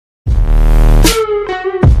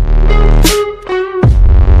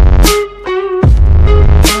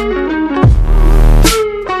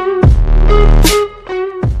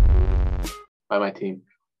team.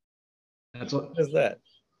 That's what. What is that?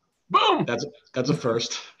 Boom. That's a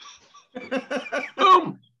first.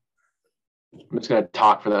 Boom. I'm just gonna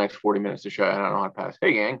talk for the next 40 minutes to show you I don't know how to pass.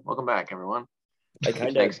 Hey gang, welcome back, everyone. I kind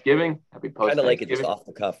of Thanksgiving. Happy post. Kind of like it just off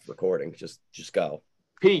the cuff recording. Just go.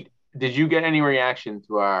 Pete, did you get any reaction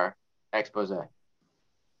to our expose?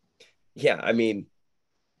 Yeah, I mean,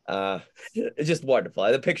 it's just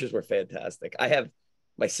wonderful. The pictures were fantastic.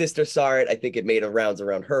 My sister saw it. I think it made rounds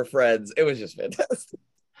around her friends. It was just fantastic.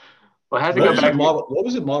 Well, it has to go back. What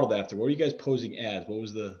was it modeled after? What were you guys posing as? What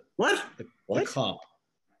was the comp?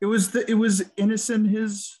 It was innocent.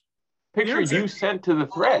 His picture you sent to the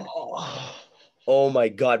thread. Oh my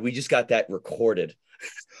God, we just got that recorded.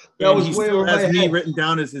 That was way over my head. Me written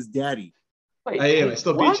down as his daddy. Wait, I am. I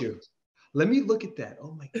still beat you. Let me look at that.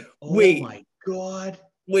 Oh my God. Wait. My God.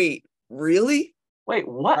 Wait, really? Wait,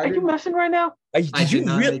 what? Are you messing right now? I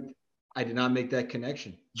did not make that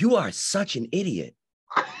connection. You are such an idiot.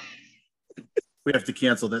 We have to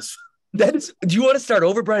cancel this. Do you want to start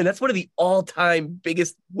over, Brian? That's one of the all-time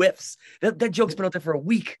biggest whiffs. That joke's been out there for a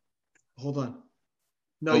week. Hold on.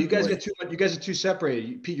 No, you guys are too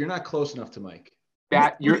separated. Pete, you're not close enough to Mike.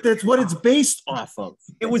 That's what it's based off of.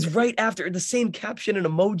 It was right after the same caption and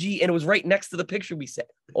emoji, and it was right next to the picture we sent.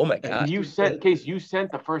 Oh my God! You sent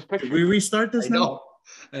the first picture. Did we restart this now?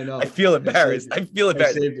 I know. I feel embarrassed.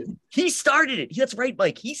 He started it. That's right,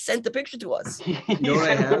 Mike. He sent the picture to us. You know what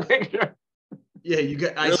I have? Yeah, you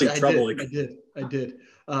got. Really troubling. I did.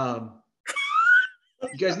 You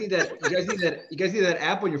guys need that. You guys need that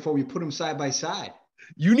app on your phone where you put them side by side.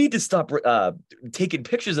 You need to stop taking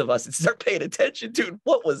pictures of us and start paying attention, dude.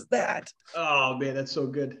 What was that? Oh man, that's so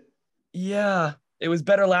good. Yeah, it was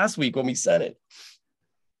better last week when we sent it.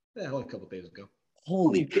 Yeah, only a couple days ago.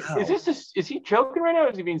 Holy cow! Is he joking right now? Or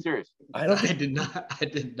is he being serious? I did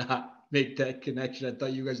not make that connection. I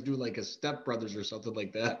thought you guys do like a Step Brothers or something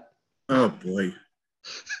like that. Oh boy.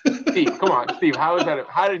 Steve, come on, Steve. How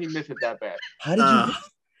did he miss it that bad? How did you?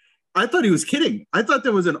 I thought he was kidding. I thought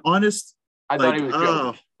there was an honest. I thought he was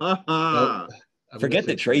joking. Nope. Forget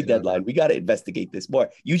the trade deadline. We got to investigate this more.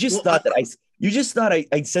 You just thought I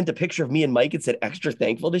sent a picture of me and Mike and said extra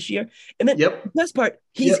thankful this year. And then the best part,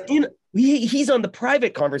 he's on the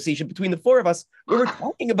private conversation between the four of us where we're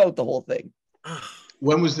talking about the whole thing.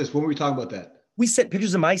 When was this? When were we talking about that? We sent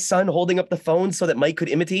pictures of my son holding up the phone so that Mike could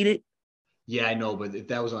imitate it. Yeah, I know, but if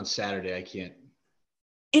that was on Saturday, I can't.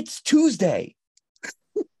 It's Tuesday.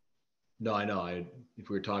 No, I know. If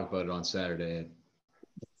we were talking about it on Saturday,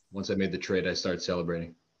 once I made the trade, I started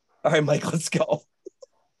celebrating. All right, Mike, let's go.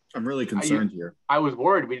 I'm really concerned here. I was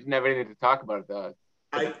worried we didn't have anything to talk about at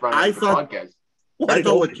I thought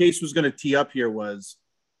what Case was going to tee up here was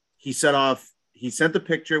he sent the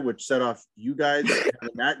picture, which set off you guys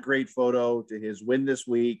having that great photo to his win this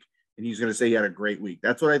week, and he's going to say he had a great week.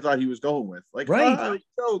 That's what I thought he was going with. Like, right.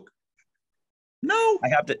 Joke. No, I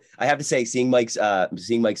have to say, seeing Mike's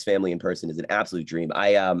family in person is an absolute dream.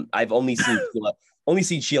 I've only seen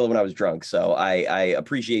Sheila when I was drunk, so I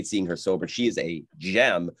appreciate seeing her sober. She is a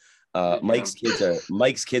gem. Mike's kids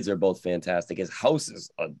are both fantastic. His house is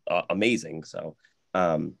amazing. So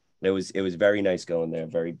it was very nice going there.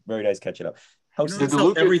 Very, very nice catching up.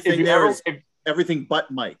 Everything but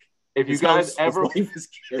Mike. If you guys ever, it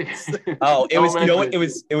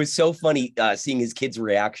was so funny seeing his kids'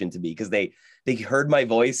 reaction to me because they heard my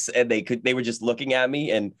voice and they were just looking at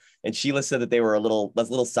me and Sheila said that they were a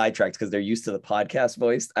little sidetracked because they're used to the podcast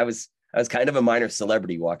voice. I was kind of a minor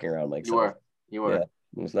celebrity walking around like you were. Yeah,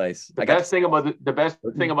 it was nice. The best thing about the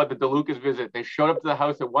DeLucas visit, they showed up to the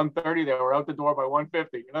house at 1:30. They were out the door by 1:50.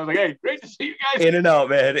 And I was like, hey, great to see you guys. In and out,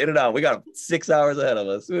 man. In and out. We got 6 hours ahead of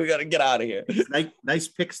us. We got to get out of here. Nice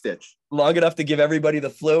pick stitch. Long enough to give everybody the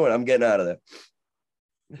flu, and I'm getting out of there.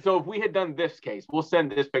 So if we had done this case, we'll send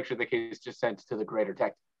this picture the case just sent to the greater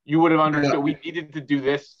tech. You would have understood we needed to do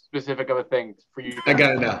this specific of a thing for you. I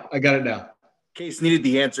got it now. Case needed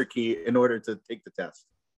the answer key in order to take the test.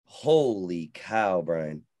 Holy cow,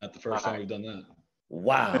 Brian. Not the first time we've done that.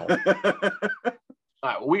 Wow. All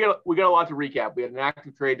right, well, we got a lot to recap. We had an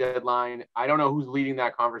active trade deadline. I don't know who's leading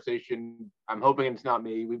that conversation. I'm hoping it's not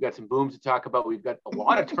me. We've got some booms to talk about. We've got a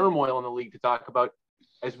lot of turmoil in the league to talk about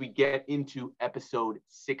as we get into episode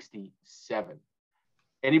 67.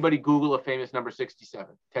 Anybody Google a famous number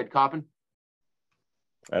 67? Ted Koppen?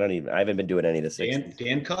 I haven't been doing any of this.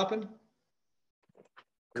 Dan Koppen?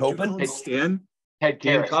 Koppen? Stan? Ted Karras.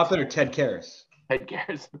 Dan Koppen or Ted Karras? Ted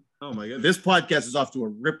Karras. Oh my God. This podcast is off to a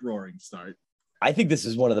rip-roaring start. I think this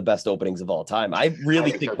is one of the best openings of all time. I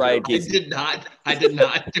really think Brian Casey. I did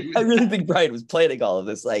not. I really think Brian was planning all of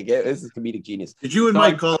this. Like, this is comedic genius. Did you and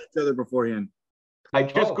Mike call each other beforehand? I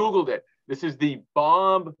just Googled it. This is the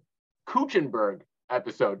Bob Kuchenberg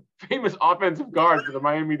episode. Famous offensive guard for the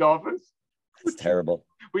Miami Dolphins. It's terrible.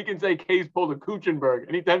 We can say Case pulled a Kuchenberg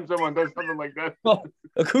anytime someone does something like that. Oh,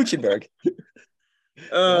 a Kuchenberg.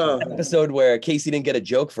 Episode where Casey didn't get a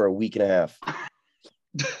joke for a week and a half. All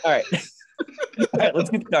right. All right, let's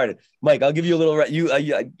get started. Mike, I'll give you a little.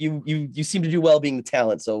 You seem to do well being the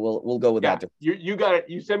talent, so we'll go with that. You got it.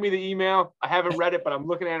 You send me the email. I haven't read it, but I'm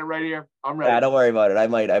looking at it right here. I'm ready. Yeah, don't worry about it. I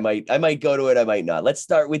might go to it. I might not. Let's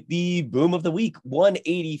start with the boom of the week.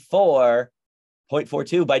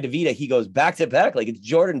 184.42 by DeVita. He goes back to back like it's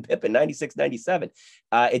Jordan Pippen, 96-97.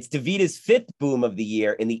 It's DeVita's 5th boom of the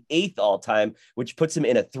year and the 8th all time, which puts him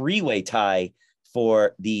in a 3-way tie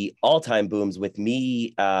for the all-time booms with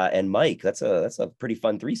me and Mike. That's a pretty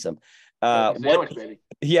fun threesome. Yeah.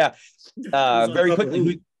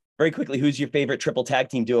 Very quickly, who's your favorite triple tag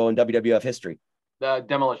team duo in WWF history? The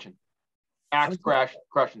Demolition. Axe, Crush,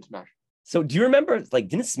 and Smash. So do you remember, like,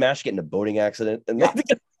 didn't Smash get in a boating accident? And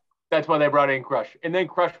that's why they brought in Crush. And then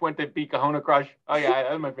Crush went to beat Kahuna Crush. Oh, yeah,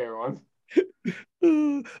 that's my favorite ones.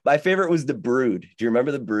 My favorite was the Brood. Do you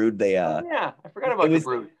remember the Brood? Yeah, I forgot about the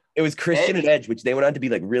Brood. It was Christian and Edge, which they went on to be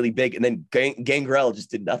like really big, and then Gangrel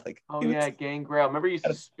just did nothing. Oh yeah, Gangrel. Remember he used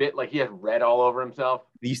to spit like he had red all over himself.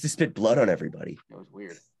 He used to spit blood on everybody. It was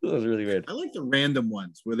weird. It was really weird. I like the random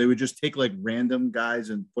ones where they would just take like random guys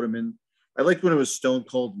and put them in. I liked when it was Stone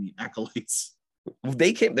Cold and the Acolytes.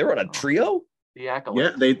 They were on a trio. The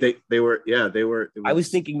Acolytes. Yeah, they were. Yeah, they were. I was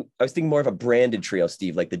thinking more of a branded trio,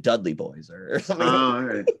 Steve, like the Dudley Boys or something. Oh, all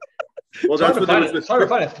right. Well, that's what it's hard to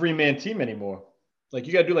find a 3-man team anymore. Like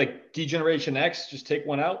you got to do like D-Generation X, just take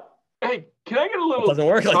one out. Hey, can I get a little? It doesn't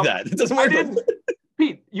work like that. It doesn't work.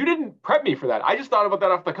 Pete, you didn't prep me for that. I just thought about that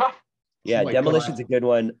off the cuff. Yeah, Demolition's a good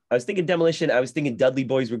one. I was thinking Demolition. I was thinking Dudley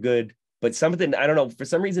Boys were good, but something I don't know for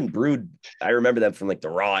some reason Brood. I remember them from like the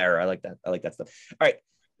Raw era. I like that stuff. All right.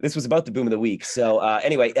 This was about the boom of the week. So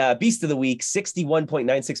anyway, Beast of the Week,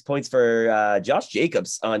 61.96 points for Josh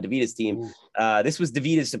Jacobs on DeVita's team. This was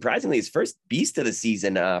DeVita's, surprisingly, his first Beast of the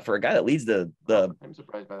season for a guy that leads the I'm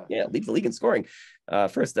surprised by that. Yeah, leads the league in scoring.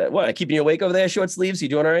 First, what, keeping you awake over there, short sleeves? You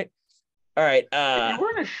doing all right? All right. You're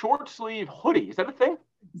wearing a short sleeve hoodie. Is that a thing?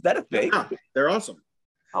 Is that a thing? Yeah, they're awesome.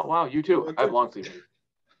 Oh, wow. You too. I have long sleeves.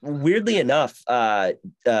 Weirdly enough,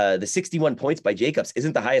 the 61 points by Jacobs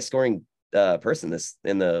isn't the highest scoring person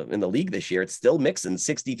in the league this year. It's still Mixon,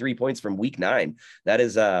 63 points from week 9. That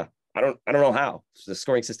is I don't know how. The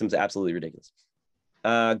scoring system is absolutely ridiculous.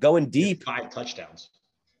 Going deep, 5 touchdowns.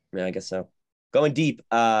 Yeah, I guess so. Going deep,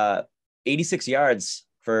 86 yards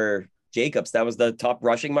for Jacobs. That was the top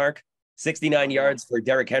rushing mark. 69 yards for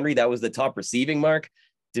Derrick Henry. That was the top receiving mark.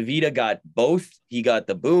 DeVita got both. He got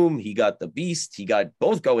the boom. He got the beast. He got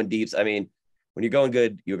both going deeps. I mean, when you're going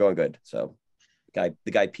good, you're going good. So the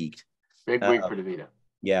guy peaked. Big week for DeVita.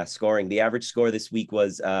 Yeah, scoring. The average score this week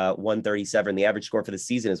was 137. The average score for the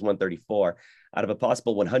season is 134. Out of a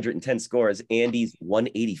possible 110 scores, Andy's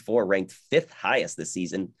 184 ranked 5th highest this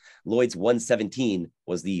season. Lloyd's 117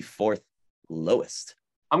 was the 4th lowest.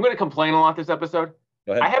 I'm going to complain a lot this episode.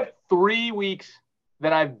 Go ahead. I have 3 weeks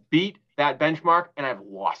that I've beat that benchmark and I've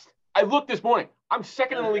lost. I looked this morning. I'm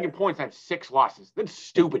second in the league in points. I have 6 losses. That's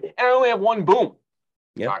stupid. And I only have 1 boom.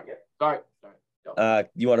 Yeah. Sorry.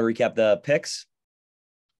 You want to recap the picks?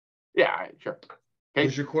 Yeah, all right, sure. Okay.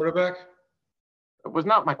 Who's your quarterback? It was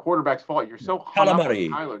not my quarterback's fault. You're so hung up on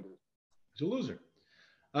Tyler. He's a loser.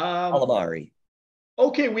 Calamari.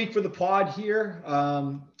 Okay, week for the pod here.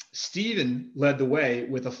 Steven led the way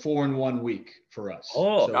with a 4-1 week for us.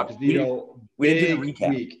 Oh, so DeVito, big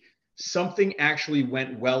week. Something actually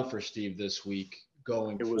went well for Steve this week.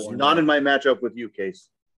 It was not in my matchup with you, Case.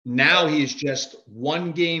 Now he's just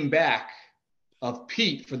 1 game back of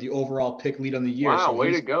Pete for the overall pick lead on the year. Wow,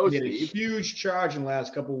 way to go, Steve. Steve. A huge charge in the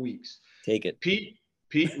last couple of weeks. Take it. Pete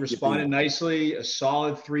responded nicely, a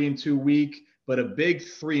solid 3-2 week, but a big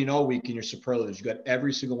 3-0 week in your superlatives. You got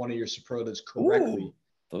every single one of your superlatives correctly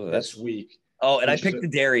this week. Oh, and I picked the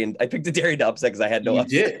Darian. I picked the Darian to upset because I had no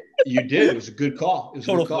upset. You did. It was a good call. It was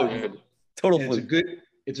Total a good call. fluke. Total fluke.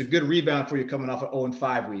 It's a good rebound for you coming off an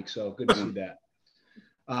 0-5 week. So good to see that.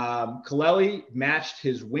 Kaleli matched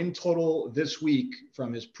his win total this week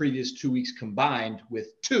from his previous 2 weeks combined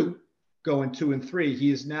with 2, going 2-3.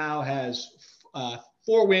 He now has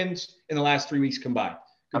 4 wins in the last 3 weeks combined.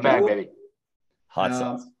 I'm back, baby. Hot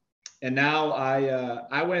sauce. And now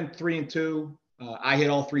I went 3-2. I hit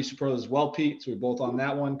all 3 superlatives as well, Pete. So we're both on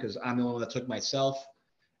that one because I'm the one that took myself.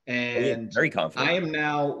 And very confident. I am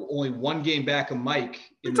now only 1 game back of Mike.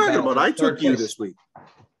 You're talking about I took you this week.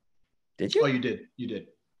 Did you? Oh, you did.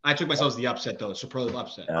 I took myself as the upset though, superlative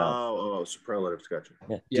upset. Superlatives, gotcha.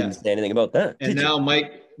 Yeah. Didn't say anything about that. And now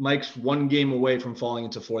Mike's one game away from falling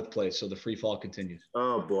into fourth place, so the free fall continues.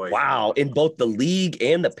 Oh boy! Wow, in both the league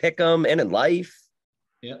and the pick'em and in life.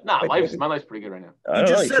 Yeah. Nah, my life's pretty good right now. He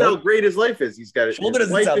just said how great his life is. He's got it. Shoulder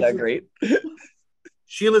doesn't sound that great.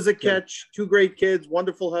 Sheila's a catch. 2 great kids.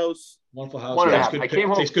 Wonderful house. Wonderful house. One and a Takes half.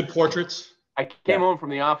 good, takes good portraits. I came home from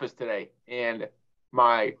the office today, and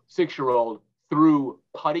my 6-year-old threw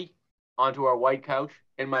putty onto our white couch,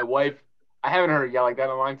 and my wife, I haven't heard her yell like that in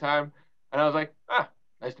a long time, and I was like,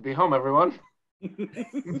 nice to be home, everyone.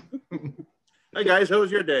 Hi guys, how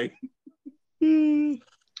was your day?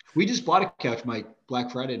 We just bought a couch, Mike. Black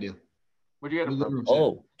Friday deal. Where'd you get it from?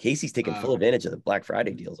 Oh, Casey's taking full advantage of the Black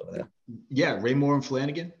Friday deals over there. Yeah, Raymore and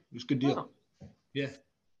Flanagan. It was a good deal. Oh. Yeah,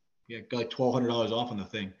 got like $1,200 off on the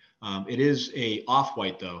thing. It is a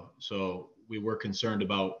off-white though, so we were concerned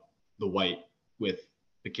about the white with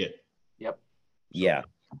the kit. Yep. Yeah.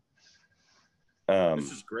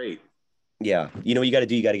 This is great. Yeah. You know what you got to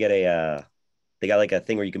do? You got to get a, they got like a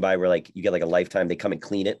thing where you can buy where like you get like a lifetime, they come and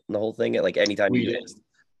clean it and the whole thing. Like anytime you do it.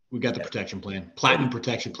 We got the protection plan, platinum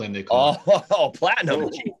protection plan. They call it. Oh, platinum.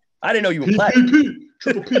 I didn't know you were platinum.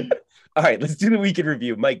 Triple P. All right, let's do the weekend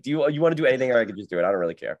review. Mike, do you want to do anything or I can just do it? I don't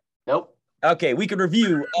really care. Nope. Okay, weekend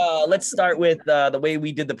review. Let's start with the way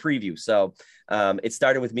we did the preview. So it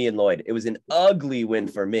started with me and Lloyd. It was an ugly win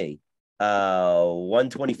for me.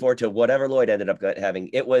 124 to whatever Lloyd ended up having.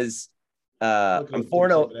 It was I'm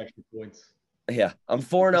 4-0. Yeah, I'm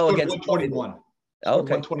 4-0 against 121. Okay.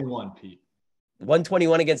 121, Pete.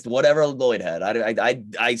 121 against whatever Lloyd had.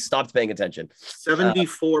 I stopped paying attention.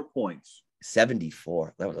 74 points.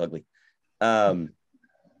 74. That was ugly. I'm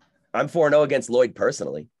 4-0 against Lloyd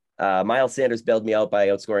personally. Miles Sanders bailed me out by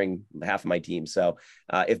outscoring half of my team. So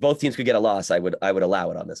if both teams could get a loss, I would allow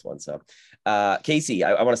it on this one. So Casey,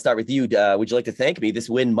 I want to start with you. Would you like to thank me? This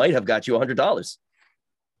win might have got you $100.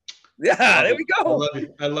 Yeah, there we go.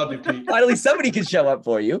 I love you, Pete. Finally, somebody can show up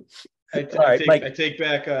for you. I take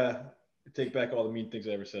back all the mean things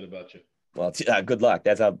I ever said about you. Well, good luck.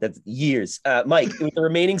 That's years. Mike, with the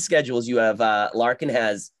remaining schedules, you have Larkin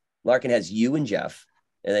has you and Jeff,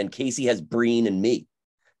 and then Casey has Breen and me.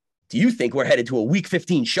 Do you think we're headed to a week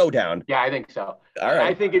 15 showdown? Yeah, I think so. All right.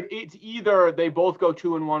 I think it's either they both go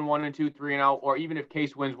 2-1, 1-2, 3-0, or even if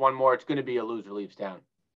Case wins one more, it's going to be a loser leaves town.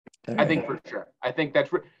 I think for sure. I think that's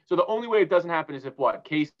so. The only way it doesn't happen is if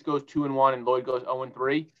Case goes 2-1 and Lloyd goes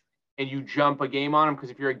 0-3, and you jump a game on him, because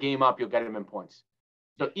if you're a game up, you'll get him in points.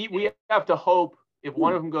 So we have to hope if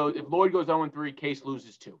one of them goes, if Lloyd goes 0-3, Case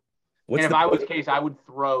loses 2. And if I was Case, I would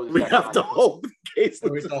throw. We have to hope Case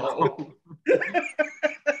loses 2.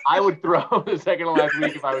 I would throw the second to last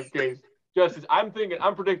week if I was Case. Just as I'm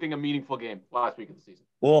predicting a meaningful game last week of the season.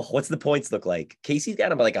 Well, what's the points look like? Casey's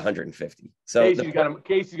got him by like 150. So Casey's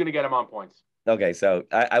going to get him on points. Okay, so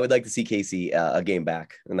I would like to see Casey a game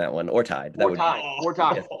back in that one, or tied. We're tied.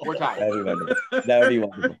 That would be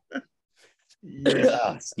wonderful.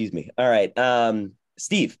 Excuse me. All right,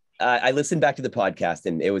 Steve. I listened back to the podcast,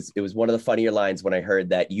 and it was one of the funnier lines when I heard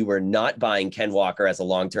that you were not buying Ken Walker as a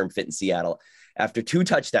long-term fit in Seattle. After 2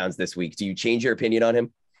 touchdowns this week, do you change your opinion on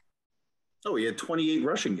him? Oh, he had 28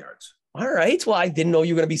 rushing yards. All right. Well, I didn't know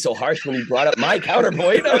you were going to be so harsh when you brought up my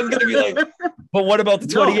counterpoint. I was going to be like, but what about the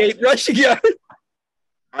 28 rushing yards?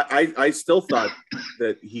 I still thought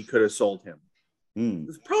that he could have sold him.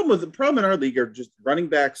 The problem in our league are just running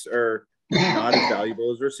backs are not as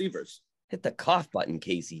valuable as receivers. Hit the cough button,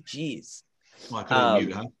 Casey. Jeez.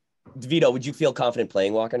 DeVito, would you feel confident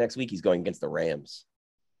playing Walker next week? He's going against the Rams.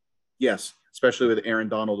 Yes, especially with Aaron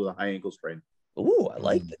Donald with a high ankle sprain. Ooh, I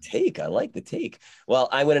like the take. Well,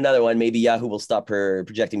 I win another one. Maybe Yahoo will stop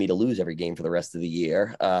projecting me to lose every game for the rest of the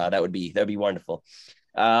year. That would be wonderful.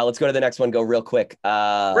 Let's go to the next one. Go real quick.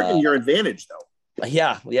 Freaking your advantage, though.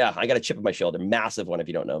 Yeah. I got a chip on my shoulder. Massive one if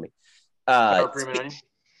you don't know me. Sour cream and onion?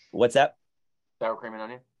 What's that? Sour cream and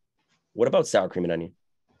onion? What about sour cream and onion?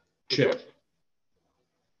 Chip.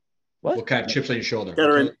 What kind of chips on your shoulder?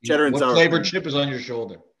 Cheddar and sour. What flavored chip is on your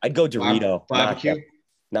shoulder? I'd go Dorito. Barbecue.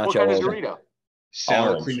 Nacho. What kind of Dorito?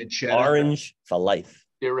 Sour cream and cheddar. Orange for life.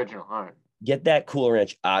 The original. All right. Get that Cool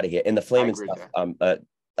Ranch out of here. And the flaming stuff.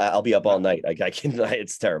 I'll be up all night. I can.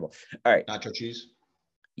 It's terrible. All right. Nacho cheese.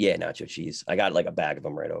 Yeah, nacho cheese. I got like a bag of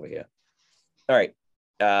them right over here. All right.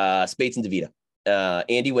 Spates and DeVita.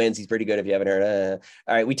 Andy wins. He's pretty good if you haven't heard.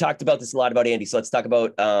 All right. We talked about this a lot about Andy. So let's talk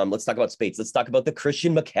about Spates. Let's talk about the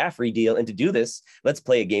Christian McCaffrey deal. And to do this, let's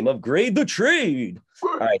play a game of Grade the Trade.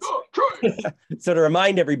 All right. So to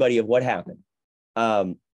remind everybody of what happened,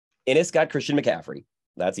 Innis got Christian McCaffrey.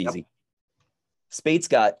 That's easy. Yep. Spates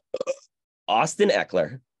got Austin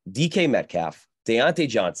Eckler, DK Metcalf, Deontay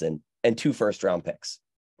Johnson, and 2 first-round picks.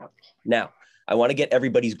 Now, I want to get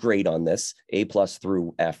everybody's grade on this, A+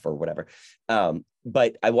 through F or whatever.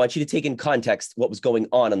 But I want you to take in context what was going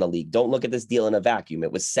on in the league. Don't look at this deal in a vacuum.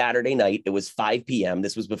 It was Saturday night. It was 5 p.m.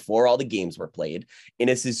 This was before all the games were played.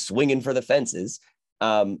 Innis is swinging for the fences,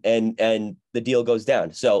 and the deal goes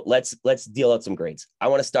down. So let's deal out some grades. I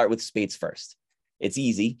want to start with Spates first. It's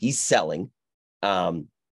easy. He's selling. I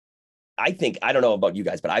don't know about you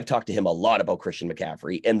guys, but I've talked to him a lot about Christian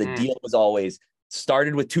McCaffrey, and the deal was always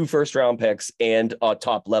started with 2 first-round picks and a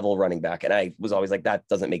top-level running back. And I was always like, that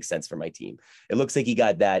doesn't make sense for my team. It looks like he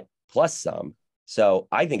got that plus some. So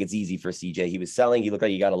I think it's easy for CJ. He was selling. He looked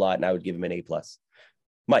like he got a lot, and I would give him an A+.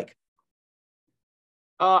 Mike.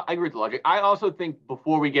 I agree with the logic. I also think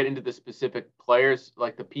before we get into the specific players,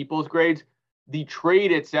 like the people's grades, the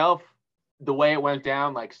trade itself, the way it went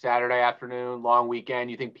down, like Saturday afternoon, long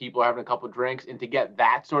weekend, you think people are having a couple of drinks, and to get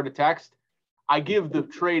that sort of text, I give the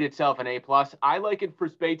trade itself an A+. I like it for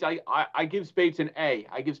Spates. I give Spates an A.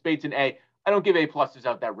 I don't give A+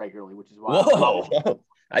 out that regularly, which is why. Whoa.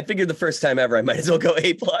 I figured the first time ever I might as well go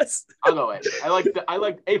A+. I'll go A. I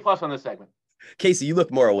like A+ on this segment. Casey, you look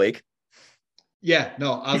more awake. Yeah,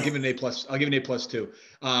 no, I'll give it an A+. I'll give it an A+ too.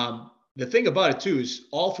 The thing about it too is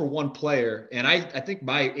all for one player. And I think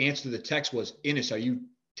my answer to the text was, Innis, are you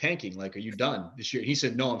tanking? Like, are you done this year? And he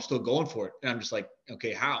said, no, I'm still going for it. And I'm just like,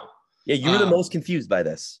 okay, how? Yeah, you were the most confused by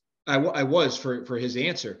this. I was for his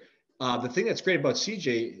answer. The thing that's great about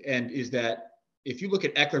CJ is that if you look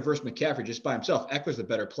at Eckler versus McCaffrey just by himself, Eckler's the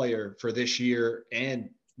better player for this year and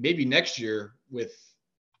maybe next year with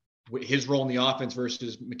his role in the offense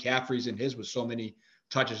versus McCaffrey's and his with so many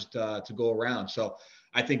touches to go around. So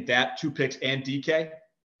I think that 2 picks and DK,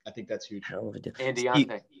 I think that's huge. And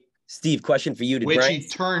Deontay. Steve, question for you. Which he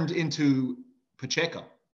turned into Pacheco.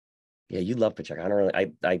 Yeah, you love Pacheco.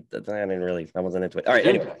 I wasn't into it. All right,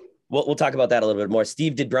 anyway, we'll talk about that a little bit more.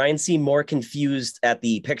 Steve, did Brian seem more confused at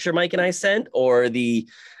the picture Mike and I sent, or the?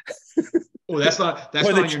 Oh, that's not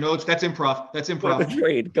on your notes. That's improv. That's improv. The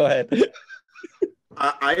trade. Go ahead.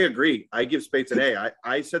 I agree. I give Spates an A.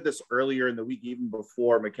 I said this earlier in the week, even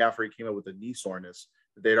before McCaffrey came out with a knee soreness,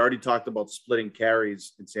 that they'd already talked about splitting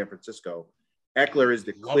carries in San Francisco. Eckler is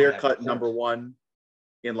the clear-cut number 1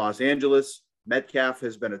 in Los Angeles. Metcalf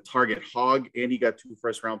has been a target hog, and he got 2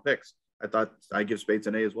 first-round picks. I give Spates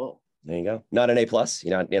an A as well. There you go. Not an A+.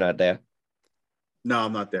 You're not there. No,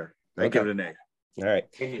 I'm not there. I give it an A. All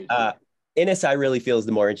right. Innis, I really feel is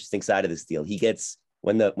the more interesting side of this deal. He gets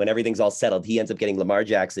when everything's all settled, he ends up getting Lamar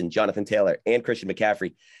Jackson, Jonathan Taylor, and Christian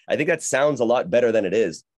McCaffrey. I think that sounds a lot better than it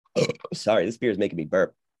is. Sorry, this beer is making me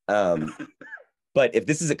burp. But if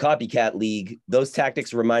this is a copycat league, those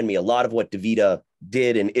tactics remind me a lot of what DeVita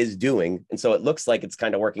did and is doing. And so it looks like it's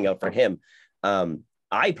kind of working out for him.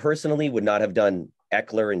 I personally would not have done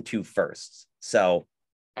Eckler in 2 firsts. So,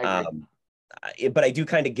 but I do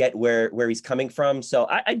kind of get where he's coming from. So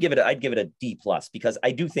I'd give it a D+, because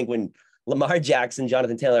I do think when Lamar Jackson,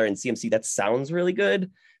 Jonathan Taylor, and CMC, that sounds really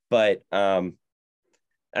good. But I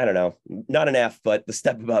don't know, not an F, but the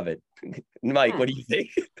step above it. Mike, what do you think?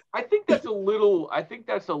 I think that's a little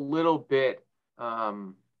bit. I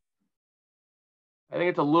think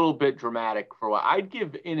it's a little bit dramatic for what I'd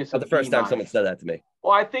give Innis. The first time someone said that to me.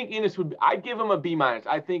 Well, I think Innis I'd give him a B-.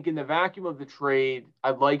 I think in the vacuum of the trade,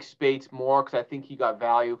 I'd like Spates more because I think he got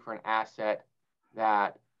value for an asset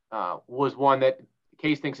that was one that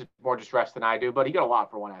Case thinks is more distressed than I do, but he got a lot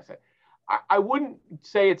for one asset. I wouldn't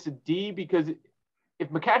say it's a D because if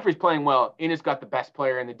McCaffrey's playing well, Innis got the best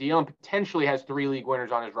player in the deal and potentially has 3 league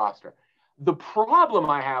winners on his roster. The problem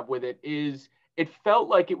I have with it is it felt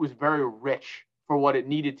like it was very rich for what it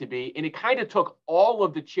needed to be. And it kind of took all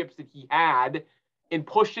of the chips that he had and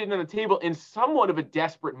pushed it on the table in somewhat of a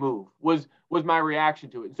desperate move was my reaction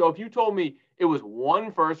to it. So if you told me it was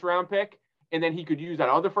 1 first-round pick and then he could use that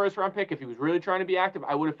other first-round pick if he was really trying to be active,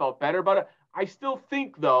 I would have felt better about it. I still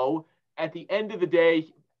think, though, at the end of the day,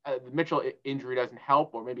 the Mitchell injury doesn't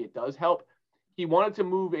help, or maybe it does help. He wanted to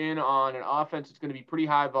move in on an offense that's going to be pretty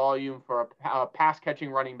high volume for a pass-catching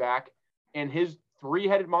running back, and his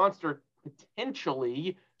 3-headed monster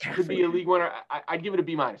potentially could be a league winner. I'd give it a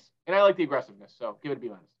B-, and I like the aggressiveness, so give it a B-.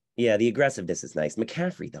 Yeah, the aggressiveness is nice.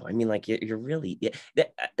 McCaffrey, though, I mean, like you're really,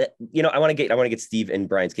 I want to get Steve and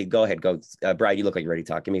Brian's kid. Go ahead, go, Brian. You look like you're ready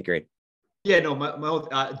to talk. Give me a grade. Yeah, no,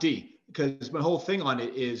 my D. Because my whole thing on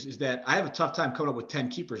it is that I have a tough time coming up with 10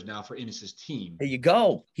 keepers now for Innis's team. There you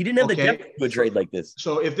go. He didn't have the depth to a trade like this.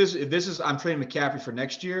 So if this is I'm trading McCaffrey for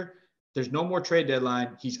next year, there's no more trade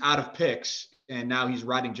deadline. He's out of picks, and now he's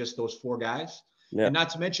riding just those 4 guys. Yeah. And not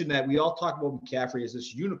to mention that we all talk about McCaffrey as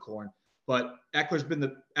this unicorn, But Eckler's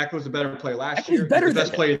the better player last Eckler's year. better He's the than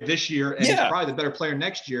best player this year, and he's Yeah. probably the better player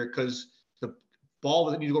next year because the ball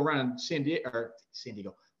that needs to go around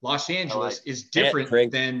in Los Angeles is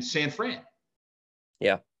different than San Fran.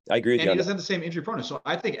 Yeah, I agree with and you. And he doesn't have the same injury prone. So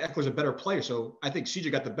I think Eckler's a better player. So I think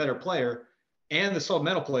CJ got the better player and the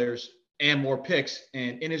supplemental players and more picks,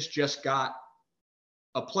 and Ennis just got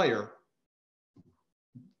a player.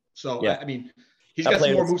 So, yeah. I mean, he's got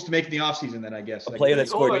some more moves to make in the offseason then, I guess. A player that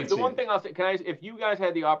scored. The one thing I'll say, if you guys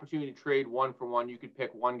had the opportunity to trade 1-for-1, you could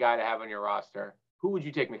pick one guy to have on your roster. Who would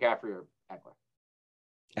you take, McCaffrey or Eckler?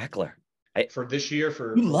 Eckler. For this year,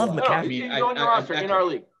 you love McCaffrey. No, he's on your roster in our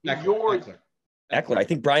league. He's yours. Eckler. I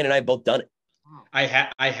think Brian and I both done it. I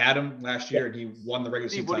had him last year, and he won the regular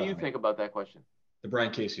season. What do you think about that question? The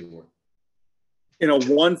Brian Casey Award. In a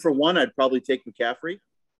 1-for-1, I'd probably take McCaffrey.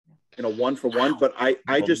 In a 1-for-1, but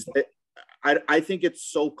I think it's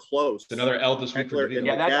so close. It's another L this week.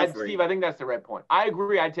 Steve, I think that's the red point. I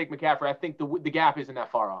agree. I'd take McCaffrey. I think the gap isn't that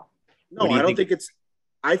far off. No, I don't think it's.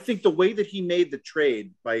 I think the way that he made the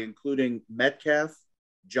trade by including Metcalf,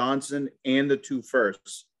 Johnson, and the 2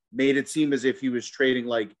 firsts made it seem as if he was trading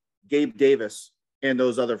like Gabe Davis and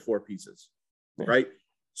those other 4 pieces, right?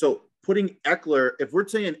 So putting Eckler, if we're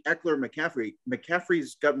saying Eckler,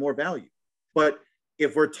 McCaffrey's got more value. But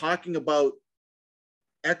if we're talking about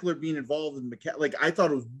Eckler being involved in McCaffrey, I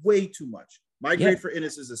thought it was way too much. My grade for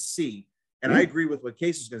Ennis is a C, and I agree with what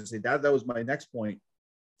Casey's going to say. That was my next point.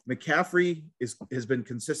 McCaffrey has been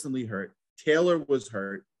consistently hurt. Taylor was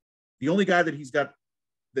hurt. The only guy that he's got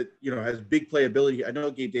that has big playability. I know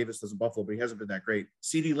Gabe Davis does in Buffalo, but he hasn't been that great.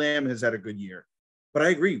 CeeDee Lamb has had a good year. But I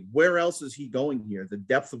agree. Where else is he going here? The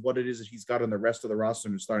depth of what it is that he's got on the rest of the roster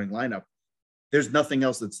and the starting lineup, there's nothing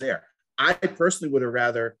else that's there. I personally would have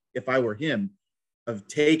rather, if I were him,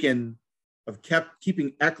 keeping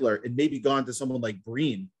Eckler and maybe gone to someone like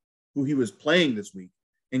Breen, who he was playing this week,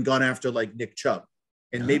 and gone after like Nick Chubb,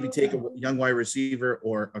 and maybe take a young wide receiver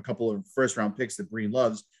or a couple of first-round picks that Breen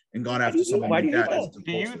loves and gone after someone like that.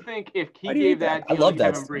 Do you think if he gave that to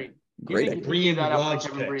Kevin Breen, great Breen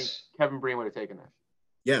Kevin Breen would have taken that?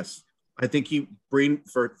 Yes. I think Breen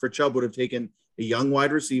for Chubb would have taken a young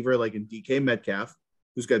wide receiver like in DK Metcalf,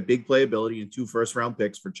 who's got big playability and 2 first-round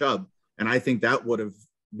picks for Chubb. And I think that would have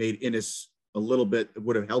made Ennis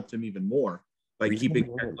would have helped him even more by keeping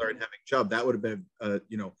Eckler and having Chubb. That would have been,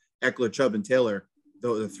 Eckler, Chubb, and Taylor,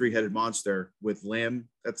 the 3-headed monster with Lamb.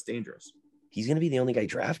 That's dangerous. He's going to be the only guy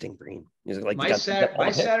drafting Breen. He's like my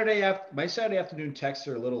Saturday afternoon texts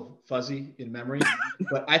are a little fuzzy in memory,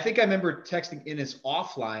 but I think I remember texting Ennis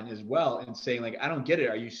offline as well and saying I don't get it.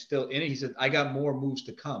 Are you still in it? He said, I got more moves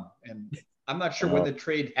to come. And I'm not sure when the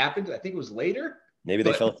trade happened. I think it was later. Maybe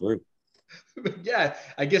they fell through. Yeah,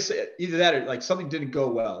 I guess either that or something didn't go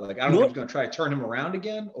well. I don't know if he's going to try to turn him around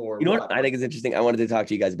again or what I think is interesting. I wanted to talk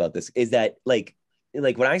to you guys about this is that like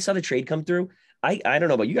when I saw the trade come through, I don't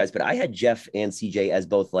know about you guys, but I had Jeff and CJ as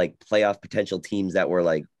both playoff potential teams that were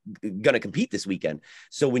going to compete this weekend.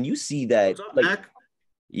 So when you see that, what's up, Mac?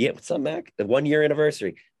 Yeah, what's up, Mac? The 1-year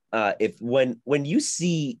anniversary. When you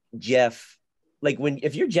see Jeff,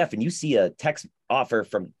 if you're Jeff and you see a text offer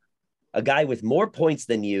from a guy with more points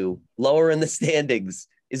than you, lower in the standings,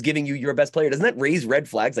 is giving you your best player, doesn't that raise red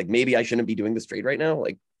flags? Maybe I shouldn't be doing this trade right now.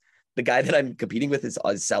 The guy that I'm competing with is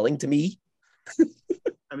selling to me.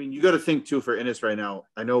 I mean, you got to think too for Ennis right now.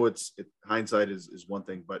 I know hindsight is one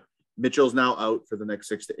thing, but Mitchell's now out for the next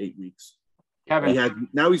 6 to 8 weeks. Kevin,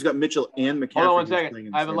 now he's got Mitchell and McCaffrey. Hold on 1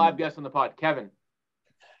 second. I have a live guest on the pod. Kevin,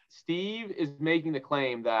 Steve is making the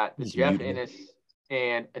claim that Jeff Ennis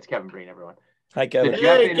and it's Kevin Breen, everyone. Hi, Kevin.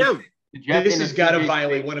 Hey, Kevin. This has got to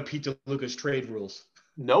violate one of Pete DeLuca's trade rules.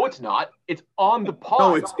 No, it's not. It's on the pod.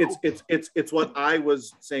 No, it's what I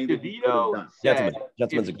was saying. DeVito said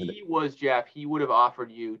if he was Jeff, he would have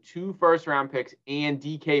offered you 2 first-round picks and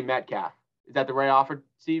DK Metcalf. Is that the right offer,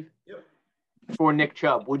 Steve? Yep. For Nick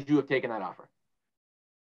Chubb, would you have taken that offer?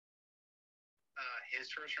 His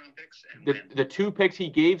first-round picks and the 2 picks he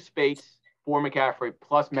gave Spates for McCaffrey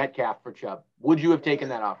plus Metcalf for Chubb. Would you have taken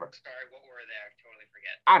that offer? Sorry, what were they? I totally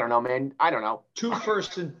forget. I don't know, man. I don't know. 2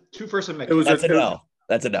 first and Metcalf. That's a no.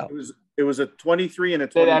 That's a no. It was a 23 and a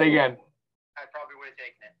 20. Say that again. I probably would have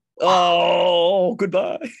taken it. Oh,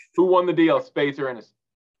 goodbye. Who won the deal, Spates or Ennis?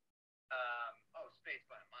 Spates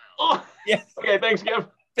by a mile. Oh, yeah. Okay, thanks, Kev.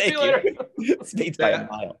 Thank you. Spates by a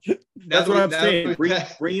mile. That's what I'm saying.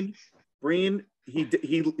 Breen,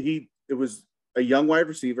 it was a young wide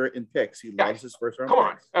receiver in picks. He loves his first round. Come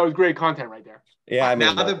on. That was great content right there. Yeah, I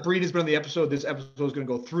mean, now that Breen has been on the episode, this episode is going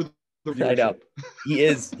to go through the viewership. I know.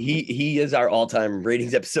 He is our all-time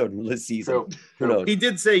ratings episode this season. So, who knows? He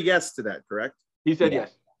did say yes to that, correct? He said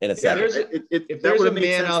yes. in a If second. there's a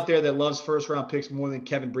man out there that loves first round picks more than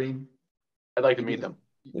Kevin Breen, I'd like to meet them.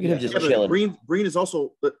 Look at him just but chilling. Breen is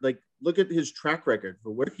also like, look at his track record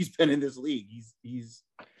for where he's been in this league. He's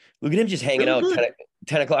Look at him just hanging really out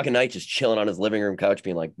 10 o'clock at night, just chilling on his living room couch,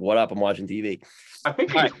 being like, "What up? I'm watching TV." I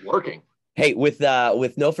think he's working. Hey, with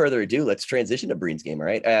no further ado, let's transition to Breen's game. All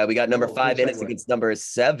right, we got number 5 Ennis against number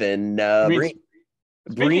 7 Breen.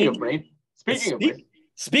 Speaking of Breen.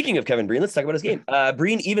 Speaking of Kevin Breen, let's talk about his game.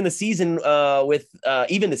 Breen even the season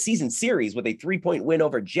series with a 3-point win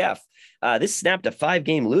over Jeff. This snapped a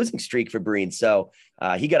 5-game losing streak for Breen, so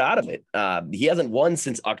he got out of it. He hasn't won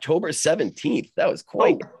since October 17th. That was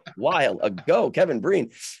quite a while ago. Kevin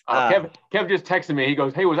Breen. Kev just texted me. He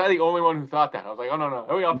goes, "Hey, was I the only one who thought that?" I was like, "Oh no.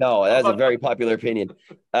 Here we go." No, that's a very popular opinion.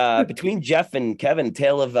 Between Jeff and Kevin,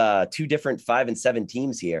 tale of 2 different 5 and 7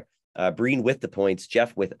 teams here. Breen with the points,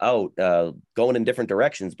 Jeff without, going in different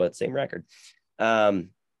directions, but same record.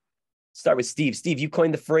 Start with Steve. Steve, you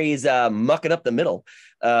coined the phrase mucking up the middle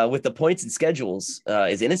with the points and schedules.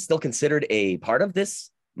 Is Ennis still considered a part of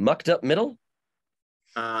this mucked up middle?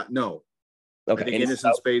 No. Okay. I think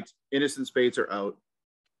innocent spades are out.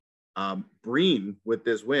 Breen with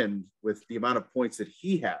this win, with the amount of points that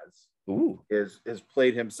he has, has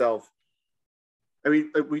played himself. I mean,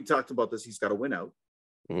 we talked about this. He's got to win out.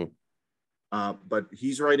 Mm-hmm. But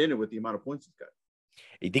he's right in it with the amount of points he's got.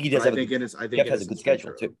 I think he does. I think Jeff has a good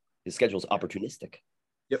schedule too. His schedule's opportunistic.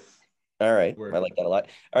 Yep. All right. I like that a lot.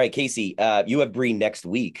 All right, Casey, you have Breen next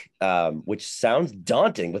week, which sounds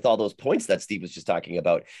daunting with all those points that Steve was just talking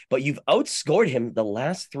about. But you've outscored him the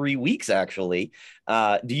last 3 weeks, actually.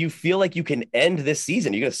 Do you feel like you can end this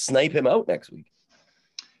season? You're going to snipe him out next week?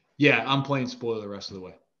 Yeah, I'm playing spoiler the rest of the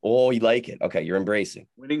way. Oh, you like it? Okay, you're embracing.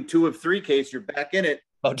 Winning 2 of 3, Case, you're back in it.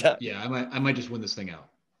 Oh, yeah, I might just win this thing out.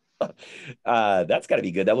 That's got to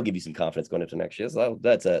be good. That will give you some confidence going into next year. So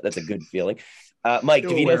that's a good feeling. Mike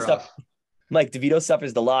DeVito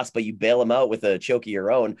suffers the loss, but you bail him out with a choke of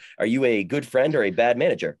your own. Are you a good friend or a bad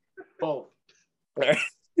manager? Both.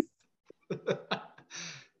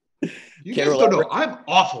 You guys don't know. I'm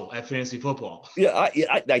awful at fantasy football. Yeah,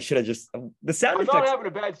 I should have just the sound I'm effects. not having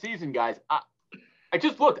a bad season, guys. I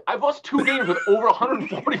just looked. I've lost 2 games with over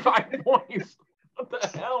 145 points. What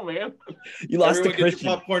the hell, man? You lost Everyone to Christian. Get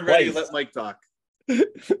your popcorn ready. Twice. Let Mike talk.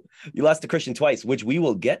 You lost to Christian twice, which we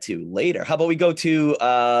will get to later. How about we go to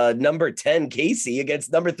number 10, Casey,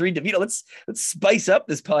 against number 3, DeVito. Let's spice up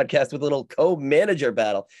this podcast with a little co-manager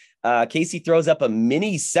battle. Casey throws up a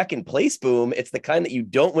mini second place boom. It's the kind that you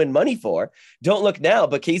don't win money for. Don't look now,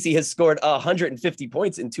 but Casey has scored 150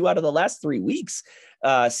 points in 2 out of the last 3 weeks.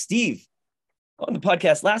 Steve, on the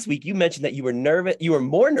podcast last week, you mentioned that you were nervous. You were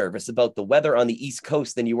more nervous about the weather on the East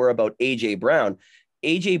Coast than you were about AJ Brown.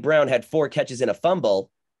 AJ Brown had 4 catches and a fumble.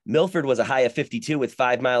 Milford was a high of 52 with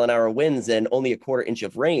 5-mile-an-hour winds and only a 1/4 inch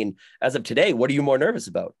of rain. As of today, what are you more nervous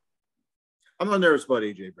about? I'm not nervous about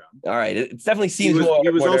AJ Brown. All right, it definitely seems more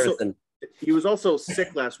nervous than. He was also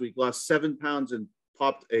sick last week. Lost 7 pounds and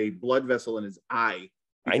popped a blood vessel in his eye.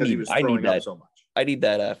 I need that so much. I need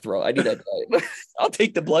that throw. I need that. I'll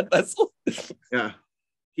take the blood vessel. Yeah,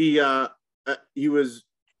 he was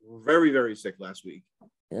very, very sick last week.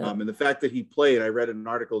 Yeah. And the fact that he played, I read an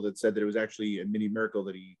article that said that it was actually a mini miracle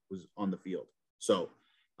that he was on the field. So,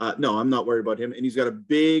 no, I'm not worried about him. And he's got a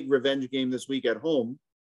big revenge game this week at home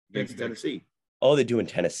against Tennessee. Oh, they're doing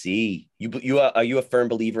Tennessee. Are you a firm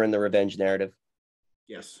believer in the revenge narrative?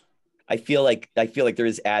 Yes. I feel like there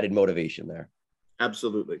is added motivation there.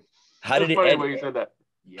 Absolutely. How did it end? When you said that.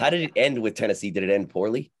 Yeah. How did it end with Tennessee? Did it end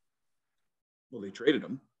poorly? Well, they traded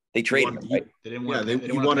him. They traded him, right?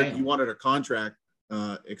 He wanted a contract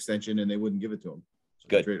extension, and they wouldn't give it to him. So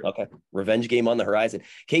good. Okay. Revenge game on the horizon.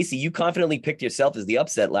 Casey, you confidently picked yourself as the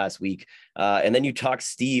upset last week, and then you talked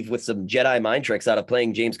Steve with some Jedi mind tricks out of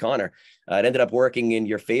playing James Conner. It ended up working in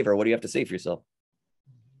your favor. What do you have to say for yourself?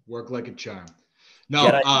 Work like a charm. No,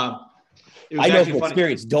 I know from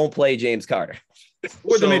experience. Don't play James Conner.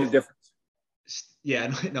 Would have made a difference.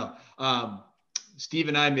 Yeah, no. Steve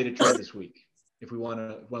and I made a trade this week. If we want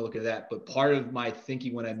to look at that, but part of my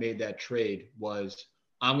thinking when I made that trade was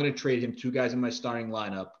I'm going to trade him 2 guys in my starting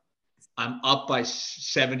lineup. I'm up by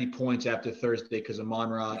 70 points after Thursday because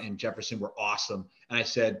Amon-Ra and Jefferson were awesome, and I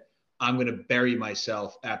said I'm going to bury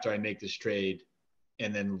myself after I make this trade,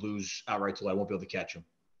 and then lose outright till I won't be able to catch him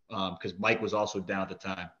because Mike was also down at the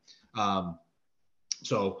time.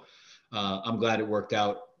 So I'm glad it worked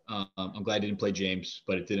out. I'm glad I didn't play James,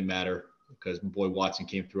 but it didn't matter because my boy Watson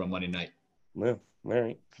came through on Monday night. Well, all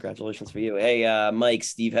right. Congratulations for you. Hey, Mike,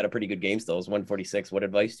 Steve had a pretty good game still. It was 146. What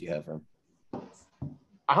advice do you have for him?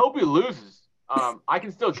 I hope he loses. I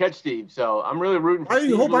can still catch Steve, so I'm really rooting for I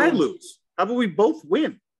Steve. hope I lose. How about we both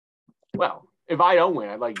win? Well, if I don't win,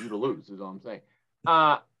 I'd like you to lose, is all I'm saying.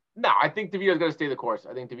 No, I think DeVito's going to stay the course.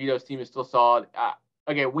 I think DeVito's team is still solid.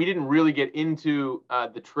 Again, we didn't really get into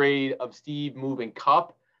the trade of Steve moving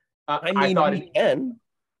Cup. I thought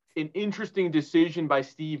an interesting decision by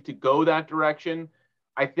Steve to go that direction.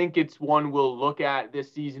 I think it's one we'll look at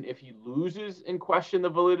this season if he loses and question the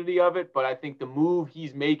validity of it. But I think the move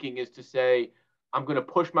he's making is to say, I'm going to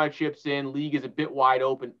push my chips in. League is a bit wide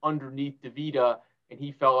open underneath DeVito, and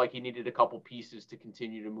he felt like he needed a couple pieces to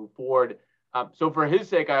continue to move forward. So for his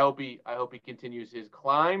sake, I hope he continues his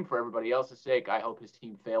climb. For everybody else's sake, I hope his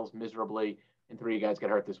team fails miserably and 3 guys get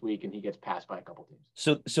hurt this week and he gets passed by a couple teams.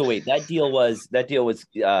 So wait, that deal was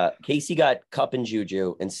Casey got Cup and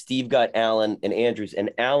Juju and Steve got Allen and Andrews,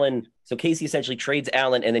 and Allen. So Casey essentially trades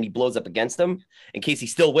Allen and then he blows up against them and Casey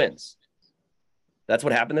still wins. That's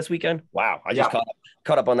what happened this weekend. Wow. I just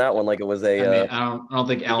caught up on that one. Like it was I don't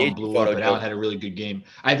think Allen blew up, but Allen had a really good game.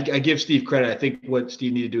 I give Steve credit. I think what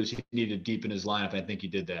Steve needed to do is he needed to deepen his lineup. I think he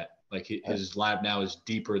did that. Like his lineup now is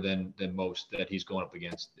deeper than most that he's going up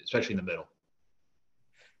against, especially in the middle.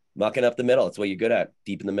 Mucking up the middle. That's what you're good at.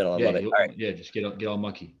 Deep in the middle. I love it. All right. Yeah, just get all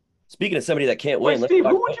mucky. Speaking of somebody that can't win, Steve,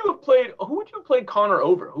 who would you have played Connor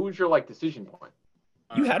over? Who was your decision point?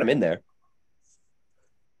 You had him in there.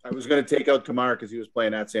 I was going to take out Kamara because he was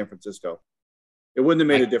playing at San Francisco. It wouldn't have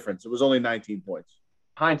made a difference. It was only 19 points.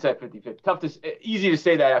 Hindsight 50-50. Easy to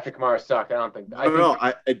say that after Kamara sucked. I don't think.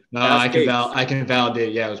 I can validate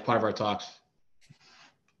it. Yeah, it was part of our talks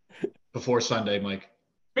before Sunday, Mike.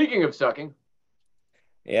 Speaking of sucking.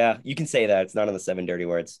 Yeah, you can say that. It's not on the 7 dirty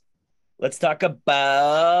words. Let's talk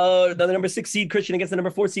about the number 6 seed Christian against the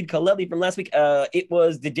number 4 seed Kaleli from last week. It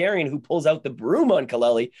was Darian who pulls out the broom on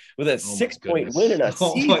Kaleli with a 6-point win in a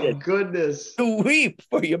season. Oh my goodness! Sweep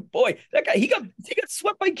for your boy. That guy, he got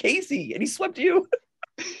swept by Casey, and he swept you.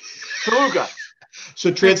 Kaluga.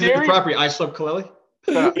 So translate the property. I swept Kaleli.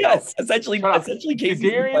 Yes, essentially Casey.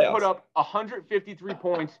 Darian put up 153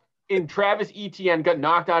 points. And Travis Etienne got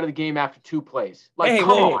knocked out of the game after 2 plays. Come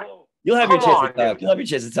on. You'll have your chance to talk. You'll have your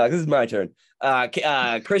chance to talk. This is my turn.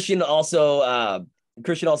 Christian also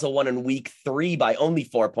won in week 3 by only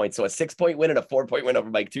 4 points. So a 6-point win and a 4-point win over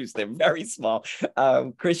Mike Tuesday. They're very small.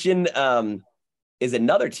 Christian is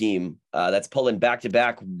another team that's pulling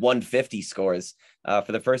back-to-back 150 scores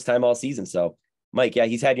for the first time all season. So, Mike, yeah,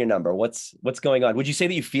 he's had your number. What's going on? Would you say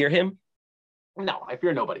that you fear him? No, I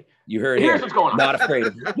fear nobody. You heard Here's what's going on. Not afraid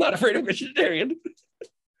of Christian Darian.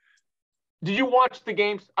 Did you watch the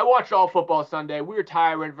games? I watched all football Sunday. We were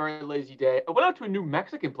tired. We had a very lazy day. I went out to a new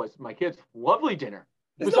Mexican place with my kids. Lovely dinner.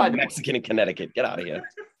 There's no Mexican in Connecticut. Get out of here.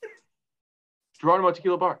 Geronimo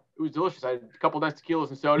Tequila Bar. It was delicious. I had a couple nice tequilas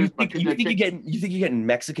and sodas. You think you're getting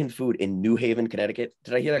Mexican food in New Haven, Connecticut?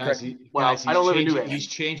 Did I hear that correctly? I don't live in New Haven. He's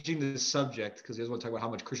changing the subject because he doesn't want to talk about how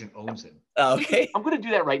much Christian owns him. Okay. I'm going to do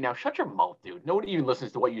that right now. Shut your mouth, dude. Nobody even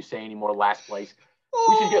listens to what you say anymore. Last place.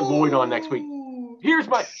 We should get Lloyd on next week.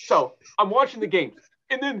 So I'm watching the game,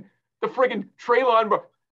 and then the friggin' Treylon Burks.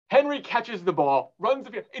 Henry catches the ball, runs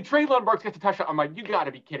the field, and Treylon Burks gets a touchdown. I'm like, you got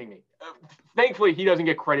to be kidding me. Thankfully, he doesn't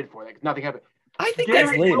get credit for that because nothing happened. I think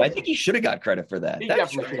that's lame. I think he should have got credit for that. He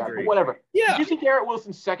definitely should have, but whatever. Yeah. Did you see Garrett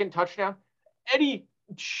Wilson's second touchdown? Eddie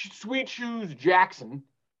Sweet Shoes Jackson.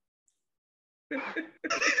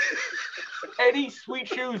 Eddie Sweet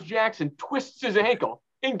Shoes Jackson twists his ankle,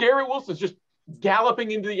 and Garrett Wilson's just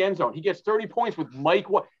galloping into the end zone. He gets 30 points with Mike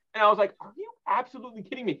White. And I was like, are you absolutely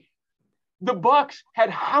kidding me? The Bucks had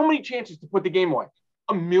how many chances to put the game away?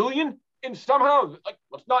 1 million? And somehow,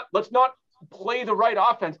 let's not play the right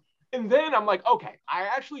offense. And then I'm like, okay, I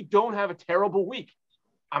actually don't have a terrible week.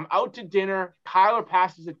 I'm out to dinner. Kyler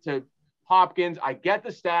passes it to Hopkins. I get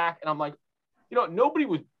the stack. And I'm like, nobody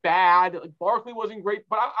was bad. Like Barkley wasn't great,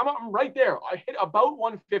 but I'm right there. I hit about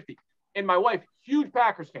 150. And my wife, huge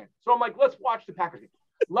Packers fan. So I'm like, let's watch the Packers game.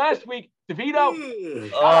 Last week,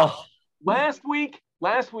 DeVito. Last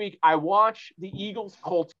week, I watched the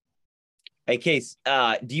Eagles-Colts. Hey, Case,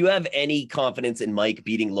 do you have any confidence in Mike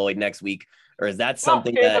beating Lloyd next week? Or is that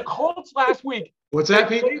something that... the Colts last week... What's that,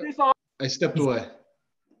 Pete? I stepped away.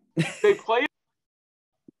 They play...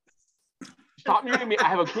 Stop muting me. I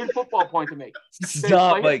have a good football point to make.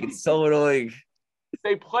 Stop, Mike. It's so annoying.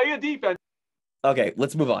 They play a defense. Okay,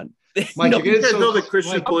 let's move on. Mike, you guys know that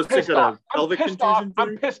Christian Pulisic got a pelvic contusion.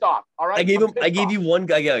 I'm pissed off. All right. I gave you one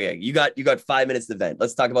guy. Okay, you got 5 minutes to vent.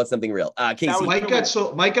 Let's talk about something real. Casey. Mike got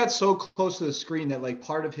so close to the screen that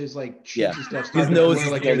part of his cheeks and stuff. His nose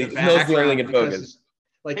is going in focus.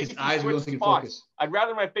 His eyes were looking in focus. I'd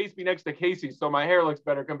rather my face be next to Casey, so my hair looks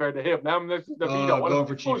better compared to him. Now I'm next to DeVito. Going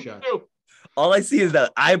for cheap shots. All I see is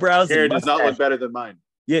the eyebrows. Hair and does not mustache. look better than mine.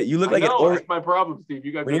 Yeah, you look like I know, an Oreo. that's my problem, Steve.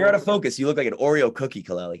 You guys When you're out of focus, you look like an Oreo cookie,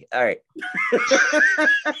 Kaleli. All right.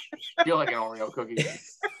 feel like an Oreo cookie.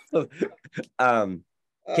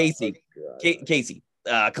 Casey, Casey,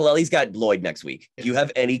 Kaleli's got Lloyd next week. Do you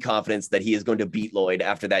have any confidence that he is going to beat Lloyd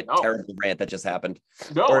after that terrible rant that just happened?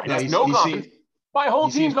 No, Or- I have no confidence. My whole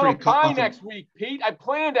he seems team's on a pretty bye confident. next week, Pete. I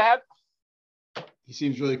plan to have. He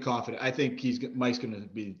seems really confident. I think Mike's going to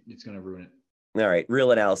be. It's going to ruin it. All right,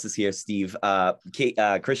 real analysis here, Steve.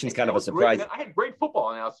 Christian's kind of a That was surprise. great. I had great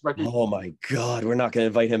football analysis. Right there. Oh my God, we're not going to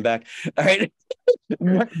invite him back. All right.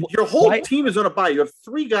 Your whole Why- team is on a bye. You have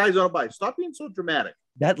 3 guys on a bye. Stop being so dramatic.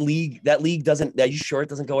 That league doesn't. Are you sure it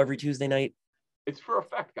doesn't go every Tuesday night? It's for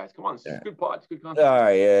effect, guys. Come on, it's Yeah. good pod. It's good All content.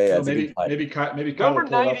 right, yeah. So That's a maybe good pod. maybe Kyle Number will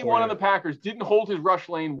pull it up for 91 on you. the Packers didn't hold his rush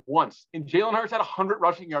lane once, and Jalen Hurts had 100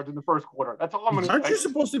 rushing yards in the first quarter. That's all I'm going to Aren't you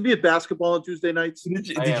supposed to be at basketball on Tuesday nights? Did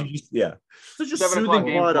you I am. just, yeah. Such a 7 o'clock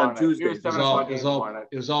soothing game pod tomorrow on night. Tuesdays. It was 7 o'clock game tomorrow night.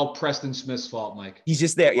 It was all Preston Smith's fault, Mike. He's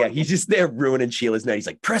just there. Yeah, he's just there ruining Sheila's night. He's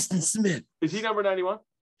like, Preston Smith. Is he number 91?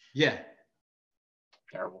 Yeah.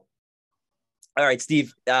 Terrible. All right,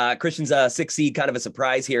 Steve. Christian's 6 seed, kind of a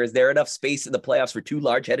surprise here. Is there enough space in the playoffs for 2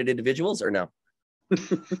 large-headed individuals or no? Is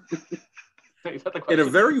that the In a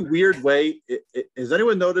question? very weird way, has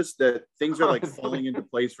anyone noticed that things are like falling into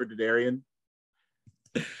place for D'Adarian?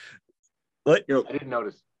 What? You know, I didn't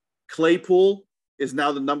notice. Claypool is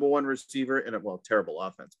now the number 1 receiver in a terrible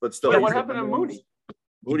offense, but still. Yeah, he's what the happened to number one. Mooney?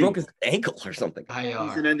 He Mooney, broke his ankle or something. IR.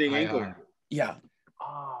 he's an ending IR. ankle. Yeah,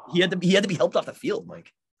 Oh. he had to be helped off the field,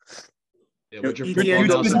 Mike. Yeah, You know, what's your ETN football goes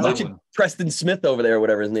knows out. that watching one? Preston Smith over there,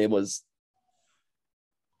 whatever his name was.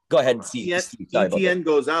 Go ahead, Steve. Steve, sorry about that. ETN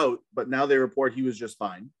goes out, but now they report he was just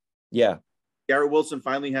fine. Yeah, Garrett Wilson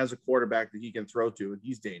finally has a quarterback that he can throw to, and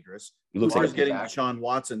he's dangerous. he looks Lamar's like getting back. Deshaun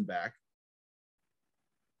Watson back.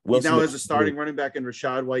 Wilson. He now has a starting running back in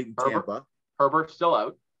Rashad White in Herbert. Tampa. Herbert's still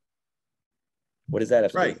out. What does that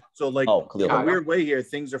have to do Right. with- So, like, Oh, in clearly. a weird way here,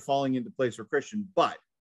 things are falling into place for Christian. But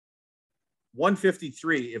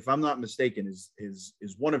 153, if I'm not mistaken, is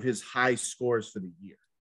one of his high scores for the year.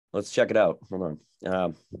 Let's check it out. Hold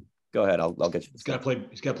on. Go ahead. I'll get you. He's got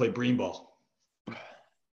to play green ball.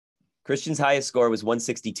 Christian's highest score was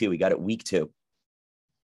 162. He got it week 2.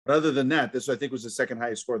 But other than that, this I think was the second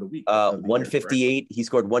highest score of the week. of the year, 158. He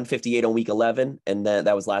scored 158 on week 11, and then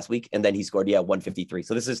that was last week. And then he scored 153.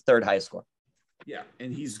 So this is third highest score. correct? Yeah,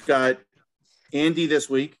 and he's got Andy this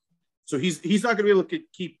week, so he's not going to be able to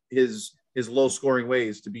keep his low scoring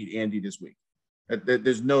ways to beat Andy this week.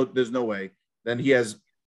 There's no way. Then he has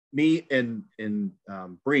me and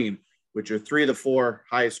Breen, which are 3 of the 4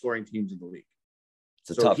 highest scoring teams in the league. It's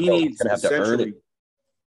a So tough he goal. He's needs gonna have to earn essentially, it.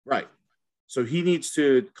 right. So he needs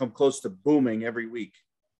to come close to booming every week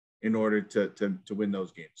in order to win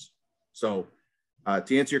those games. So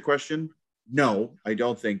to answer your question, no, I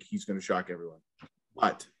don't think he's going to shock everyone.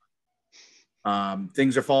 But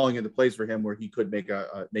things are falling into place for him where he could make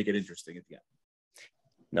it interesting at the end.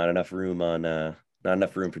 Not enough room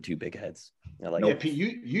for 2 big heads. I like Yeah, it. Pete,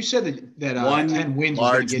 you said that One 10 wins was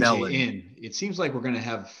going large to get melon. you in. It seems like we're going to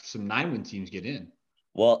have some 9-win teams get in.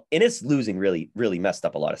 Well, Innis losing really messed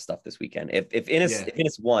up a lot of stuff this weekend. If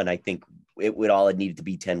Innis won, I think it would all it needed to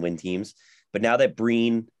be 10-win teams. But now that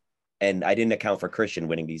Breen and I didn't account for Christian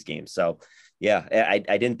winning these games, so yeah,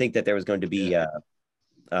 I didn't think that there was going to be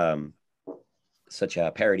such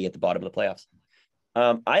a parity at the bottom of the playoffs.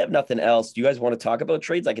 I have nothing else. Do you guys want to talk about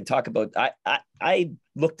trades? I can talk about. I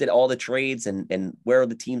looked at all the trades and where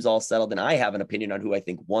the teams all settled, and I have an opinion on who I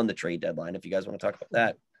think won the trade deadline. If you guys want to talk about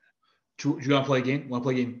that. Do you want to play a game? Want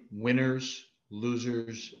to play a game? Winners,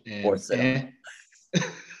 losers, and Or sit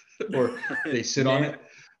or they sit on it.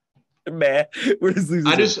 Man, we're just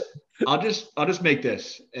losing. I'll just make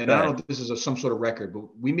this, and I don't know if this is some sort of record,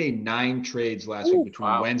 but we made 9 trades last week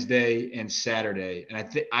between Wednesday and Saturday, and I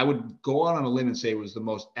think I would go out on a limb and say it was the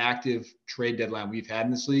most active trade deadline we've had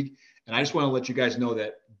in this league. And I just want to let you guys know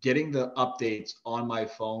that getting the updates on my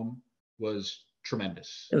phone was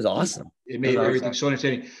tremendous. It was awesome. It made everything so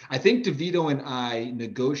entertaining. I think DeVito and I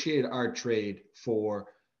negotiated our trade for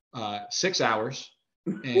 6 hours.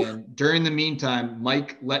 And during the meantime,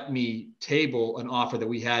 Mike let me table an offer that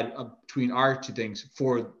we had between our 2 things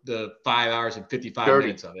for the 5 hours and 55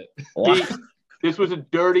 minutes of it. Wow. This was a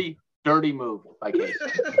dirty move by Case.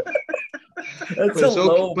 That's But a it's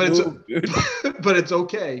low okay, move, dude. but it's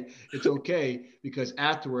okay. It's okay because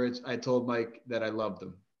afterwards I told Mike that I loved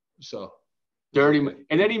him. So Dirty.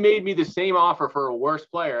 And then he made me the same offer for a worse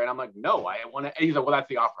player. And I'm like, no, I want to. And he's like, well, that's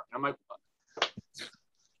the offer. And I'm like,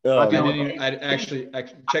 Oh, Not I dealing didn't with even, I actually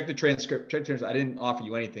check the transcript. I didn't offer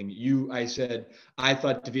you anything. I said, I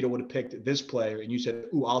thought DeVito would have picked this player, and you said,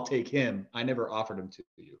 ooh, I'll take him. I never offered him to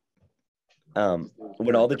you.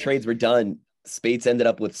 When all the trades were done, Spates ended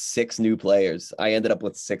up with 6 new players. I ended up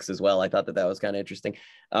with 6 as well. I thought that was kind of interesting.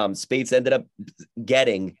 Spates ended up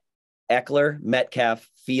getting Eckler, Metcalf,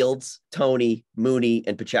 Fields, Tony, Mooney,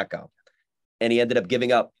 and Pacheco. And he ended up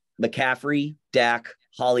giving up McCaffrey, Dak,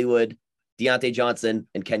 Hollywood, Deontay Johnson,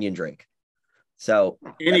 and Kenyon Drake. So,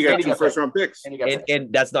 and he got 2 first-round picks.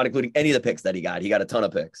 And that's not including any of the picks that he got. He got a ton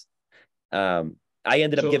of picks. I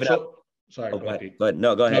ended up giving up. Sorry, go ahead.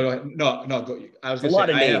 No, go ahead. No. Go. I was going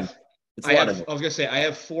to say, I names. was going to say, I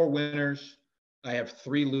have 4 winners, I have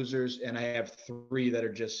 3 losers, and I have 3 that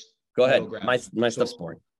are just. Go ahead. My stuff's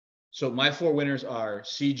boring. So my 4 winners are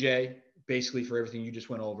CJ, basically for everything you just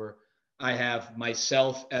went over. I have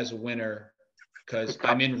myself as a winner because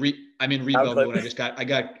I'm in rebuild mode. I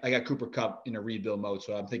got Cooper Kupp in a rebuild mode,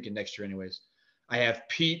 so I'm thinking next year anyways. I have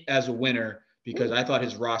Pete as a winner because I thought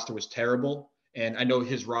his roster was terrible, and I know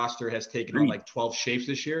his roster has taken on like 12 shapes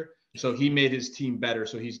this year. So he made his team better,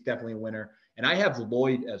 so he's definitely a winner. And I have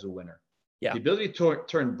Lloyd as a winner. Yeah. The ability to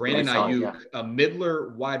turn Brandon Ayuk, a middler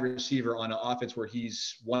wide receiver on an offense where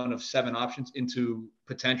he's one of 7 options, into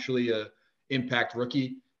potentially a impact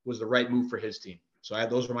rookie was the right move for his team. So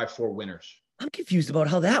those are my 4 winners. I'm confused about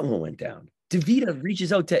how that one went down. DeVita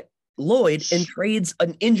reaches out to Lloyd and trades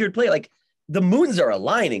an injured player. Like, the moons are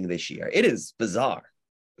aligning this year. It is bizarre.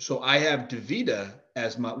 So I have DeVita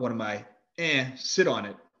as one of my sit on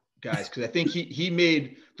it guys, because I think he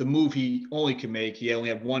made the move he only could make. He only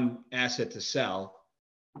had one asset to sell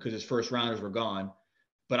because his first rounders were gone.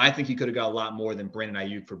 But I think he could have got a lot more than Brandon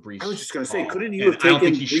Ayuk for Breece. I was just going to say, couldn't you have taken I don't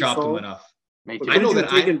think he Breece shopped Hall? him enough. I know that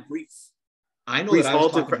Breece Hall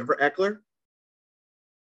for Eckler.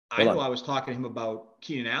 I know I was talking to him about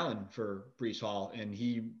Keenan Allen for Breece Hall, and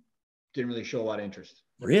he didn't really show a lot of interest.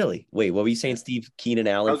 Really? Wait, what were you saying, Steve? Keenan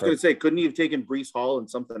Allen? I was going to say, couldn't he have taken Breece Hall and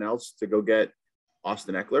something else to go get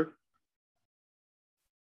Austin Eckler?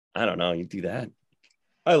 I don't know. You do that.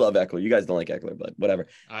 I love Eckler. You guys don't like Eckler, but whatever.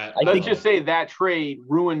 Let's just say that trade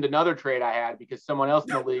ruined another trade I had because someone else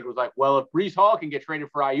in the league was like, well, if Breece Hall can get traded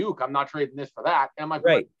for Ayuk, I'm not trading this for that. And I'm like,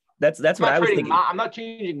 right. That's what I was thinking. I'm not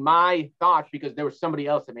changing my thoughts because there was somebody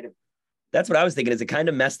else that made it. That's what I was thinking. Is it kind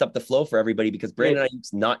of messed up the flow for everybody because Brandon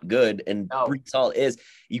Ayuk's not good and Breece Hall is.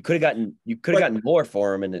 You could have gotten more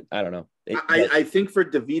for him, and I don't know. I think for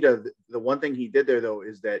DeVita, the one thing he did there though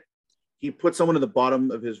is that he put someone at the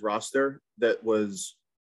bottom of his roster that was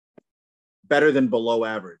better than below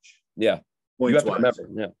average. Yeah, you have to remember.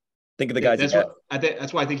 Yeah, think of the guys.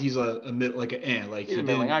 That's why I think he's a mid, like an like he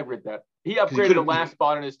I read that he upgraded the last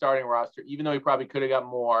spot in his starting roster, even though he probably could have got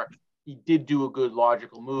more. He did do a good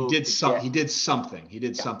logical move. He did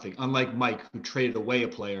something. Unlike Mike, who traded away a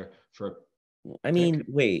player for. I mean,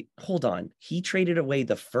 wait, hold on. He traded away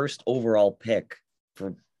the first overall pick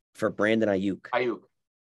for Brandon Ayuk.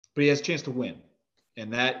 But he has a chance to win,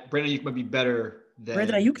 and that Brandon Ayuk might be better than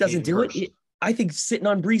Brandon Ayuk doesn't do it. I think sitting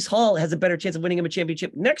on Breece Hall has a better chance of winning him a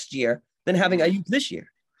championship next year than having Ayuk this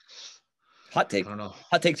year. Hot take. I don't know.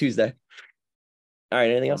 Hot take Tuesday. All right.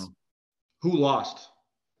 Anything else? Who lost?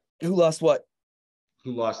 Who lost what?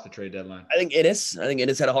 Who lost the trade deadline? I think Innis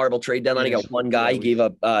had a horrible trade deadline. He got one guy. He gave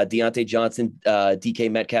up Deontay Johnson,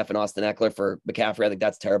 DK Metcalf, and Austin Eckler for McCaffrey. I think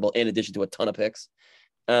that's terrible, in addition to a ton of picks.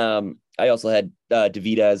 I also had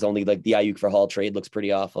DeVita as only like the Ayuk for Hall trade. Looks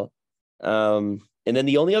pretty awful. And then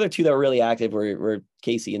the only other 2 that were really active were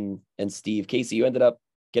Casey and Steve. Casey, you ended up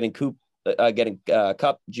getting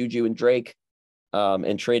Kupp, Juju, and Drake.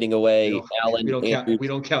 And trading away Allen. We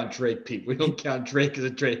don't count Drake, Pete. We don't count Drake as a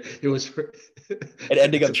trade. It was and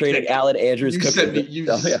ending up trading Allen, Andrews.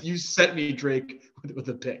 You sent me Drake with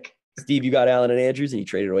a pick. Steve, you got Allen and Andrews, and you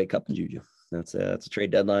traded away Kupp and Juju. That's a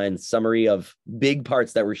trade deadline summary of big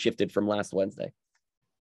parts that were shifted from last Wednesday.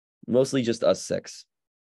 Mostly just us 6.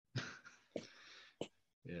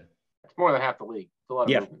 Yeah, it's more than half the league. It's a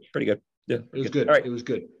lot of movement. Pretty good. Yeah, it was good. All right. It was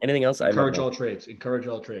good. Anything else? Encourage all trades.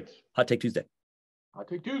 Hot take Tuesday. Hot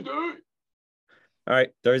take Tuesday. All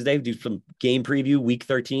right, Thursday, do some game preview, week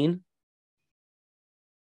 13.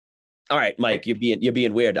 All right, Mike, you're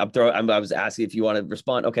being weird. I was asking if you want to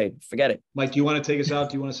respond. Okay, forget it. Mike, do you want to take us out?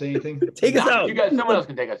 Do you want to say anything? Take us out. You guys, someone else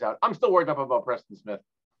can take us out. I'm still worked up about Preston Smith.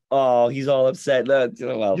 Oh, he's all upset. Well,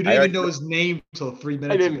 you didn't even know his name until 3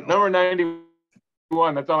 minutes ago. I didn't. Number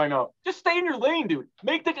 91. That's all I know. Just stay in your lane, dude.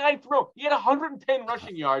 Make the guy throw. He had 110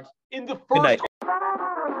 rushing yards in the first. Good night.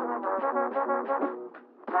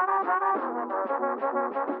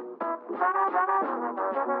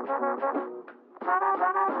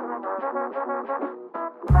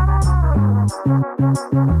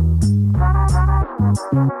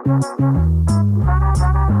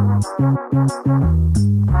 Bye.